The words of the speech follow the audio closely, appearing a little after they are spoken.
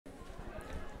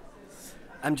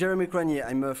I'm Jeremy Khouani.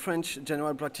 I'm a French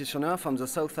general practitioner from the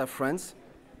south of France,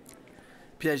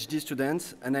 PhD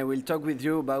student, and I will talk with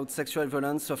you about sexual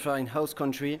violence suffered in host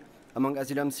country among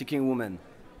asylum-seeking women,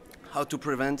 how to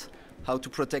prevent, how to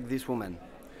protect these women.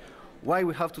 Why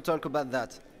we have to talk about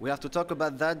that? We have to talk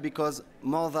about that because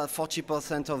more than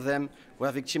 40% of them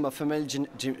were victims of female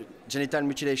genital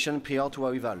mutilation prior to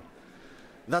arrival.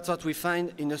 That's what we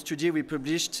find in a study we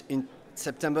published in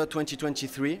September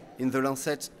 2023 in the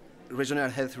Lancet Regional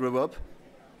Health Europe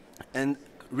and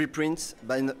reprints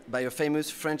by a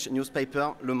famous French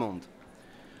newspaper, Le Monde.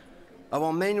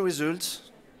 Our main result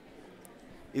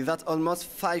is that almost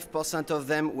 5% of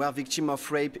them were victims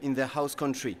of rape in their host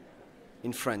country,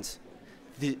 in France.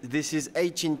 This is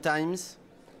 18 times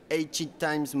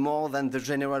more than the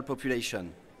general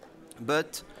population.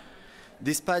 But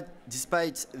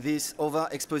despite this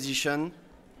overexposition,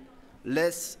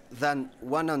 less than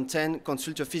 1 in 10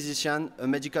 consult a physician, a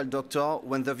medical doctor,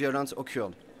 when the violence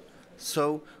occurred.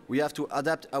 So we have to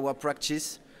adapt our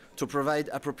practice to provide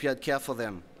appropriate care for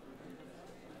them.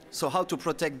 So how to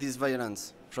protect this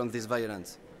violence from this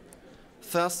violence?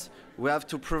 First, we have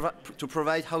to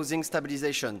provide housing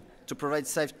stabilization, to provide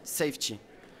safety.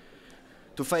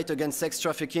 To fight against sex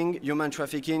trafficking, human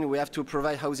trafficking, we have to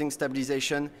provide housing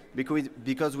stabilization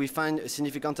because we find a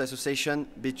significant association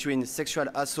between sexual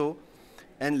assault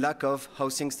and lack of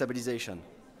housing stabilization.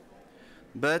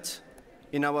 But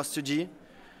in our study,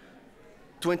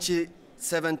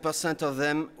 27% of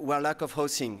them were lack of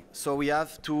housing. So we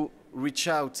have to reach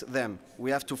out to them.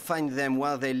 We have to find them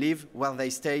where they live, where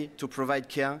they stay, to provide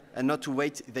care, and not to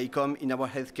wait they come in our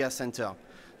healthcare center.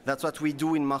 That's what we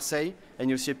do in Marseille, and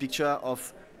you see a picture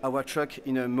of our truck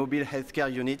in a mobile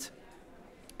healthcare unit,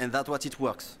 and that's what it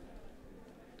works.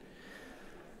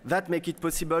 That makes it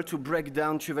possible to break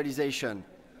down trivialization.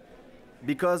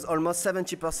 Because almost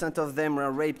 70% of them were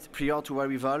raped prior to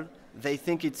arrival, they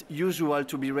think it's usual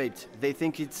to be raped. They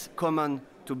think it's common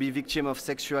to be victim of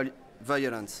sexual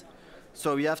violence.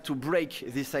 So we have to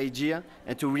break this idea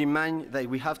and to remind that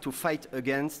we have to fight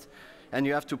against, and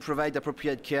you have to provide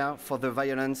appropriate care for the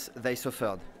violence they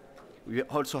suffered. We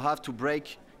also have to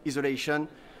break isolation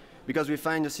because we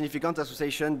find a significant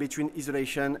association between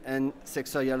isolation and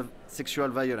sexual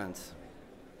violence.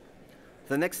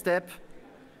 The next step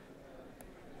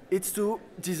is to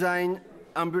design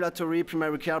ambulatory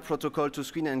primary care protocol to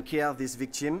screen and care this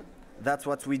victim. That's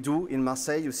what we do in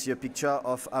Marseille. You see a picture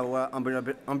of our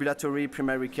ambulatory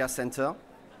primary care center.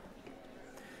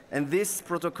 And this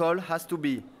protocol has to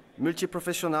be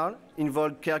multi-professional,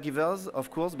 involve caregivers, of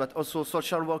course, but also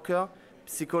social worker,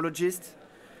 psychologists,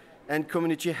 and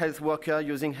community health worker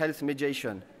using health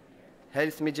mediation.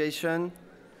 Health mediation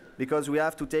because we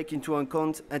have to take into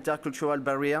account intercultural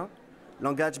barrier,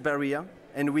 language barrier,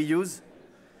 and we use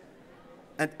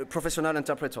a professional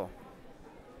interpreter.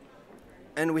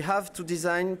 And we have to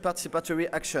design participatory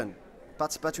action.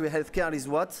 Participatory healthcare is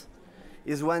what?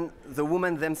 Is when the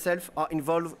women themselves are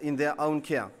involved in their own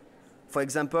care. For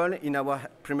example, in our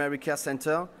primary care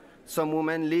center, some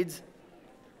women lead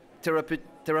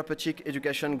therapeutic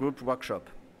education group workshop.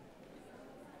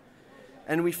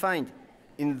 And we find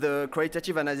in the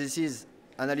qualitative analysis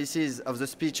of the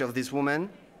speech of this woman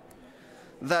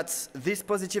that this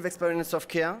positive experience of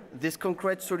care, this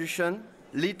concrete solution,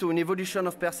 lead to an evolution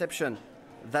of perception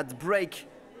that break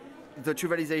the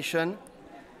trivialization,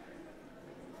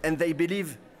 and they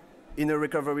believe in a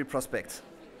recovery prospect.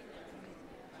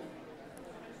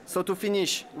 So to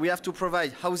finish, we have to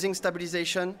provide housing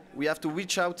stabilization, we have to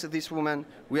reach out to this woman,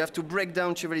 we have to break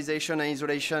down trivialization and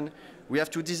isolation, we have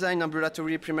to design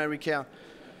ambulatory primary care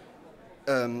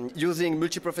using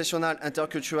multi-professional,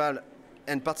 intercultural,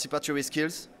 and participatory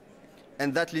skills,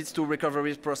 and that leads to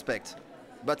recovery prospect.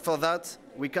 But for that,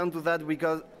 we can't do that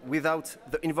without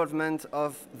the involvement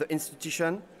of the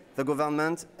institution, the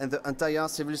government, and the entire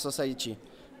civil society.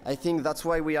 I think that's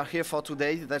why we are here for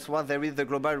today. That's why there is the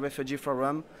Global Refugee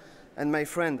Forum. And my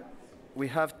friend, we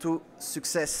have to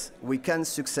success. We can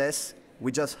success.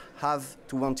 We just have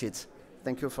to want it.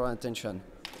 Thank you for your attention.